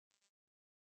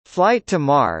Flight to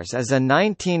Mars is a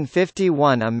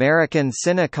 1951 American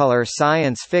Cinecolor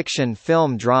science fiction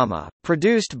film drama,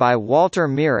 produced by Walter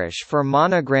Mirisch for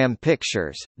Monogram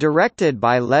Pictures, directed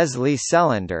by Leslie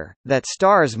Selander, that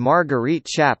stars Marguerite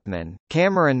Chapman,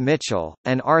 Cameron Mitchell,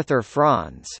 and Arthur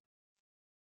Franz.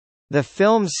 The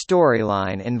film's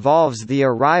storyline involves the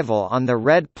arrival on the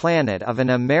Red Planet of an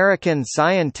American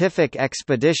scientific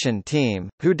expedition team,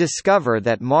 who discover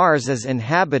that Mars is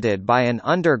inhabited by an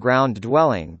underground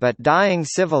dwelling but dying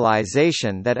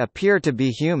civilization that appear to be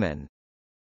human.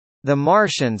 The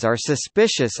Martians are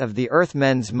suspicious of the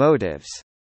Earthmen's motives.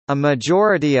 A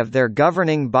majority of their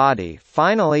governing body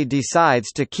finally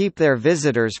decides to keep their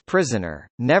visitors prisoner,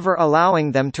 never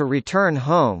allowing them to return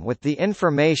home with the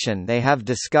information they have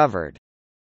discovered.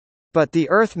 But the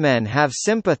Earthmen have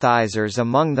sympathizers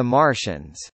among the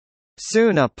Martians.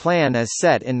 Soon a plan is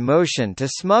set in motion to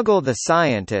smuggle the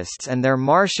scientists and their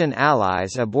Martian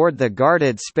allies aboard the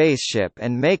guarded spaceship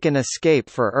and make an escape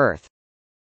for Earth.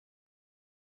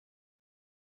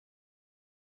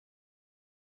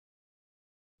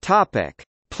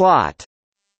 Plot.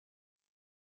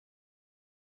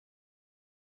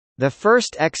 The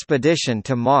first expedition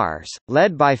to Mars,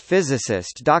 led by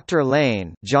physicist Dr.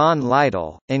 Lane John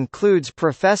Lytle, includes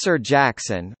Professor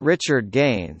Jackson Richard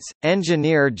Gaines,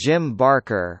 engineer Jim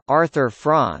Barker Arthur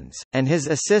Franz, and his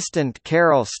assistant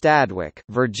Carol Stadwick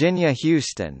Virginia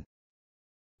Houston.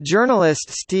 Journalist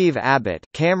Steve Abbott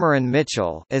Cameron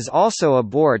Mitchell is also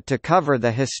aboard to cover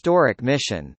the historic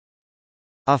mission.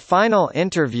 A final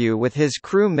interview with his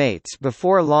crew mates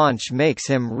before launch makes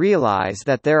him realize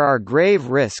that there are grave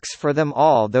risks for them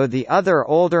all, though the other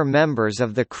older members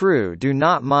of the crew do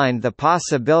not mind the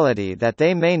possibility that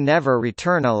they may never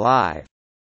return alive.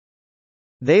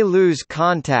 They lose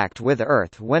contact with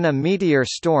Earth when a meteor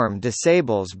storm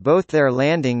disables both their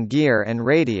landing gear and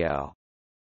radio.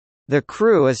 The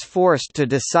crew is forced to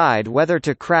decide whether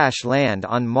to crash land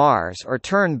on Mars or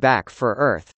turn back for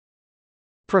Earth.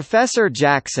 Professor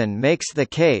Jackson makes the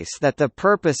case that the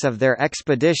purpose of their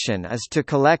expedition is to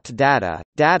collect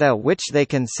data which they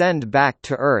can send back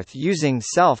to Earth using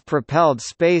self-propelled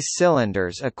space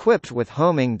cylinders equipped with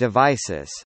homing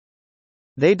devices.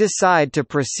 They decide to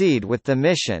proceed with the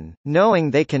mission,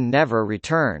 knowing they can never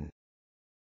return.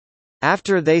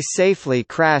 After they safely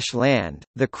crash land,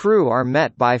 the crew are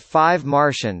met by 5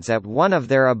 Martians at one of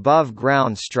their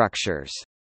above-ground structures.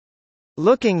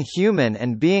 Looking human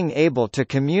and being able to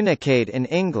communicate in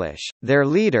English, their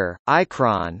leader,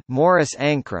 Ikron Morris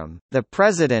Ankrum, the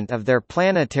president of their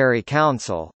planetary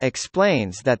council,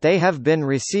 explains that they have been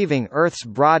receiving Earth's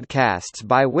broadcasts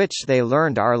by which they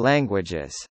learned our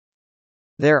languages.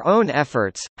 Their own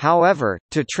efforts, however,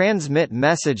 to transmit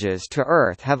messages to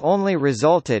Earth have only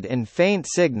resulted in faint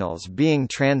signals being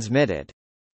transmitted.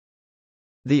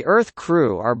 The Earth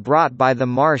crew are brought by the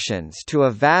Martians to a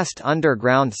vast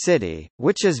underground city,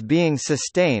 which is being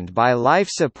sustained by life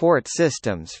support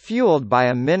systems fueled by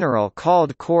a mineral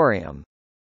called corium.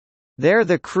 There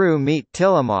the crew meet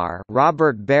Tillamar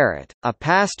Robert Barrett, a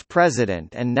past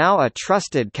president and now a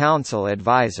trusted council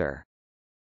advisor.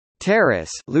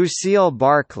 Terrace Lucille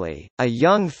Barkley, a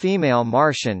young female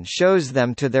Martian, shows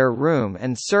them to their room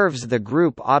and serves the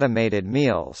group automated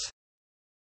meals.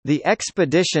 The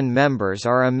expedition members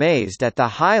are amazed at the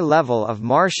high level of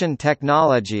Martian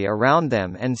technology around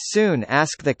them and soon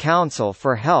ask the Council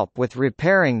for help with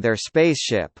repairing their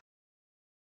spaceship.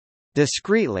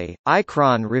 Discreetly,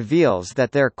 Ikron reveals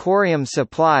that their corium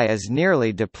supply is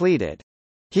nearly depleted.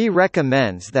 He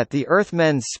recommends that the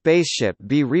Earthmen's spaceship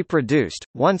be reproduced,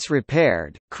 once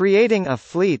repaired, creating a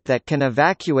fleet that can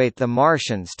evacuate the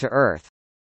Martians to Earth.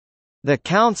 The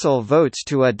Council votes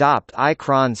to adopt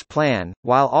Ikron's plan,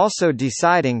 while also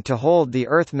deciding to hold the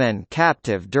Earthmen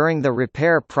captive during the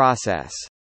repair process.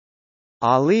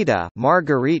 Alida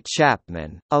Marguerite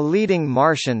Chapman, a leading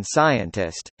Martian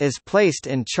scientist, is placed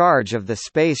in charge of the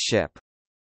spaceship.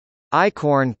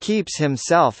 Ikron keeps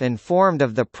himself informed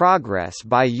of the progress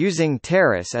by using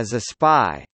Terrace as a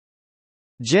spy.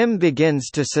 Jim begins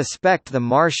to suspect the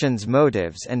Martians'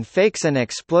 motives and fakes an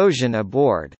explosion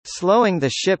aboard, slowing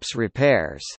the ship's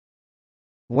repairs.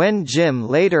 When Jim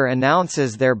later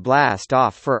announces their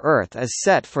blast-off for Earth is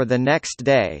set for the next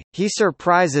day, he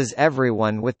surprises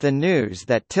everyone with the news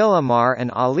that Tillamar and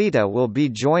Alida will be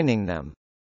joining them.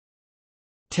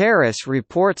 Terrace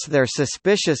reports their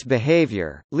suspicious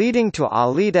behavior, leading to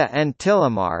Alida and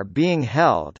Tillamar being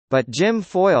held, but Jim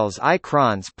foils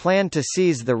Ikron's plan to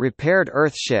seize the repaired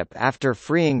Earthship after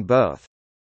freeing both.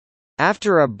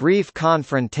 After a brief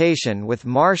confrontation with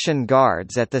Martian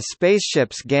guards at the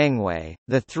spaceship's gangway,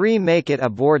 the three make it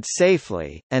aboard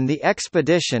safely, and the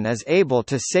expedition is able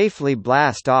to safely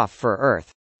blast off for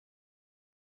Earth.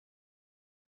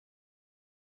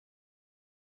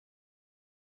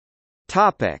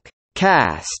 Topic: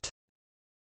 Cast.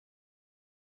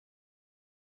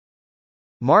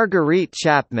 Marguerite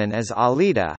Chapman as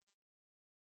Alida,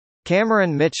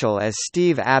 Cameron Mitchell as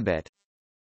Steve Abbott,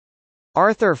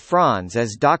 Arthur Franz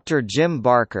as Dr. Jim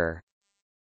Barker,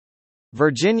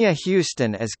 Virginia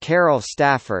Houston as Carol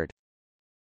Stafford,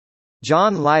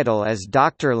 John Lytle as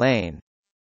Dr. Lane,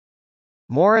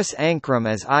 Morris Ankrum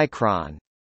as Ikron,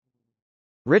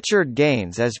 Richard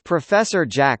Gaines as Professor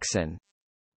Jackson,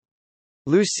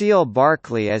 Lucille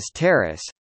Barkley as Terrace,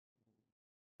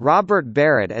 Robert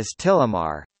Barrett as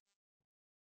Tillamar,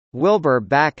 Wilbur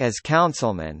Back as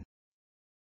Councilman,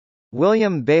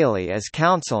 William Bailey as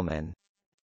Councilman,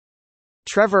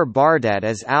 Trevor Bardet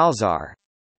as Alzar,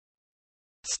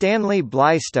 Stanley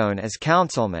Blystone as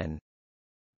Councilman,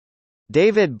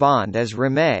 David Bond as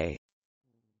Remay,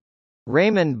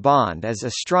 Raymond Bond as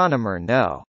Astronomer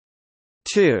No.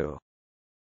 2.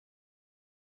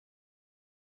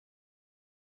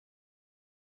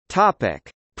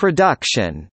 Topic: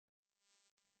 Production.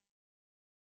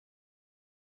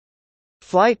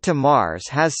 Flight to Mars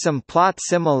has some plot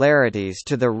similarities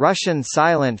to the Russian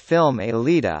silent film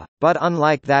Aelita, but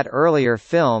unlike that earlier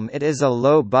film it is a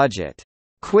low-budget,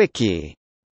 quickie.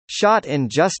 Shot in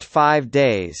just 5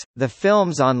 days, the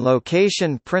film's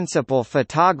on-location principal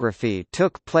photography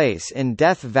took place in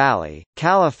Death Valley,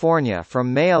 California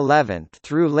from May 11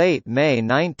 through late May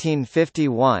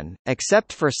 1951.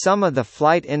 Except for some of the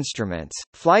flight instruments,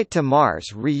 Flight to Mars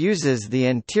reuses the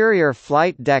interior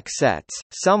flight deck sets,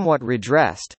 somewhat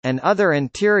redressed, and other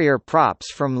interior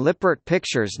props from Lippert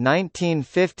Pictures'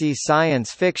 1950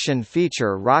 science fiction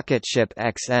feature Rocketship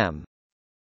XM.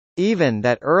 Even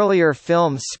that earlier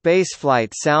film's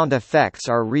spaceflight sound effects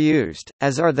are reused,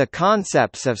 as are the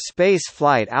concepts of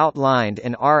spaceflight outlined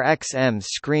in RXM's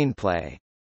screenplay.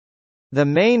 The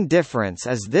main difference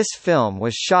is this film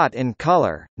was shot in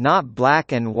color, not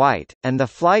black and white, and the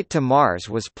flight to Mars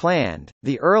was planned.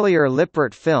 The earlier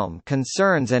Lippert film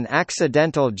concerns an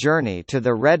accidental journey to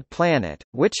the Red Planet,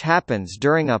 which happens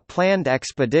during a planned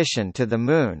expedition to the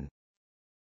Moon.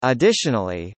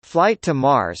 Additionally, Flight to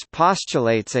Mars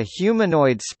postulates a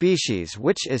humanoid species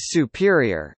which is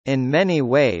superior, in many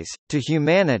ways, to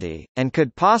humanity, and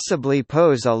could possibly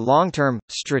pose a long-term,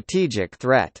 strategic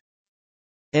threat.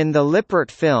 In the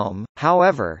Lippert film,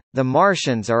 however, the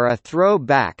Martians are a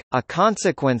throwback, a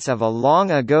consequence of a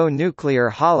long-ago nuclear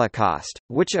holocaust,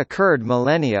 which occurred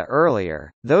millennia earlier.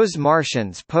 Those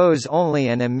Martians pose only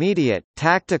an immediate,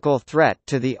 tactical threat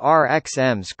to the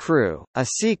RXM's crew. A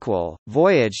sequel,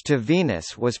 Voyage to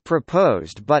Venus, was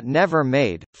proposed but never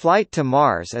made. Flight to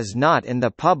Mars is not in the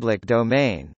public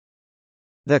domain.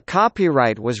 The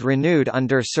copyright was renewed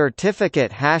under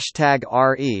certificate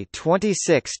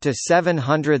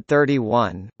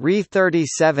 #RE26-731,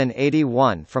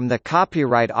 RE3781 from the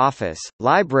Copyright Office,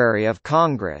 Library of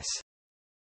Congress.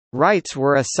 Rights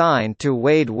were assigned to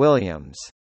Wade Williams.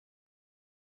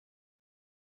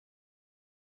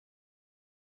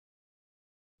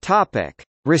 Topic: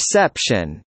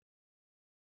 Reception.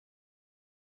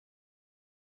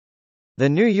 The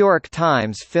New York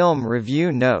Times Film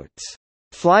Review notes,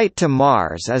 Flight to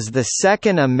Mars is the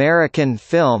second American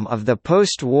film of the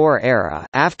post-war era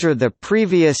after the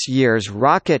previous year's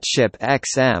Rocketship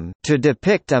XM to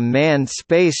depict a manned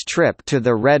space trip to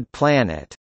the Red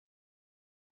Planet.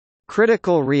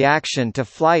 Critical reaction to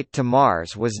Flight to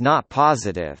Mars was not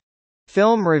positive.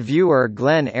 Film reviewer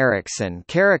Glenn Erickson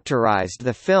characterized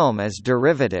the film as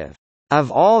derivative.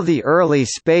 Of all the early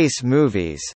space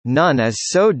movies, none is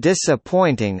so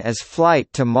disappointing as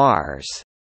Flight to Mars.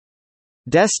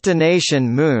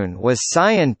 Destination Moon was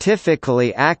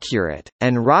scientifically accurate,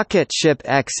 and Rocketship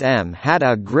XM had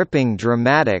a gripping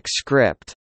dramatic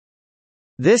script.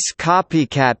 This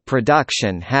copycat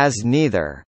production has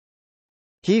neither.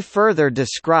 He further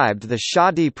described the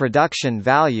shoddy production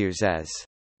values as,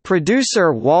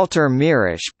 "Producer Walter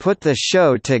Mirisch put the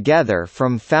show together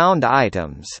from found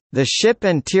items, the ship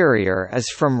interior is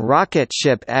from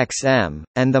Rocketship XM,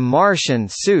 and the Martian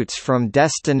suits from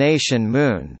Destination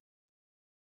Moon."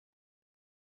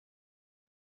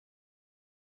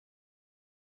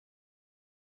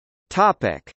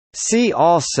 See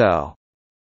also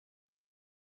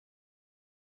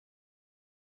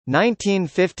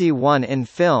 1951 in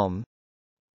film.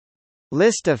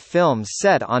 List of films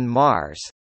set on Mars.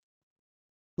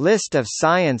 List of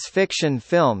science fiction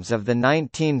films of the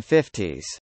 1950s.